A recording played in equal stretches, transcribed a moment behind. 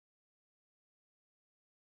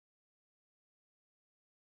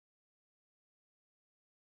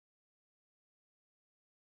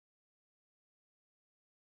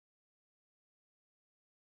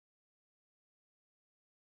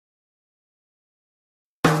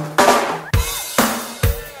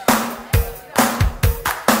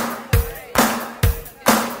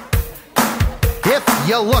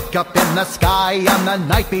You look up in the sky on the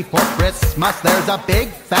night before Christmas. There's a big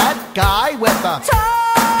fat guy with a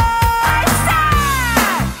toy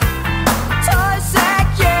sack! Toy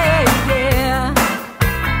sack, yeah, yeah.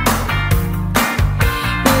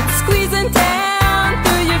 It's squeezing down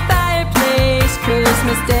through your fireplace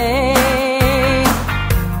Christmas Day.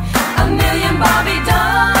 A million Barbie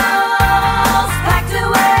dolls packed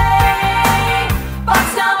away,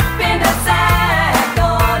 boxed up in a sack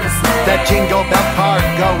on a sleigh. That Jingle Bell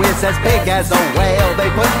cargo is as big as a whale. They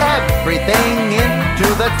put everything into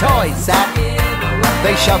the toy sack.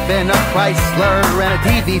 They shove in a Chrysler and a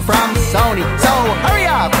TV from Sony. So hurry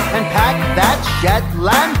up and pack that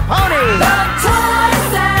Shetland pony. The toy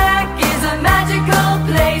sack is a magical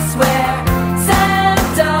place where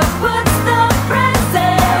Santa puts the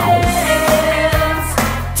presents.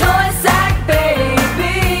 Toy sack,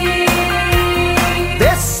 baby.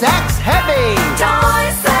 This sack's heavy. Toy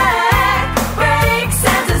sack, break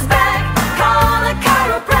Santa's back. Call a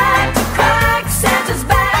chiropractor to crack Santa's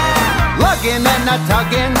back. Lugging and a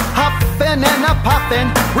tugging, huffing and a puffing,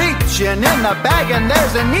 reaching in the bag and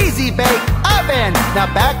there's an easy bake oven. Now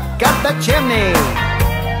back up the chimney.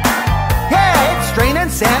 Yeah, it's straining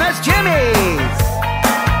Santa's jimmies.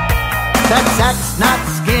 That sack's not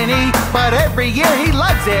skinny, but every year he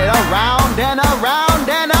lugs it around and around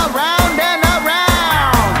and around and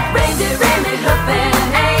around. Reindeer, reindeer hoofing,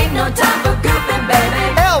 ain't no time for goofing, baby.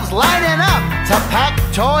 Elves lining up to pack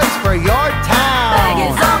toys for your town. Bag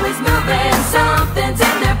is always moving, something's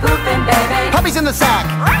in there pooping, baby. Puppies in the sack.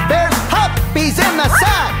 There's puppies in the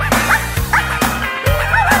sack.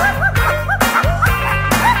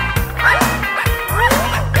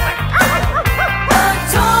 A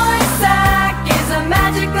toy sack is a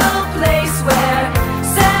magical place where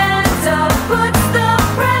Santa puts the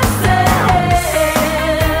presents.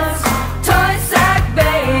 Toy sack,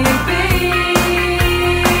 baby.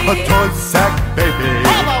 A toy sack, baby.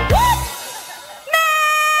 Have a what?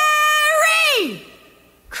 Merry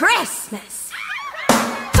Christmas!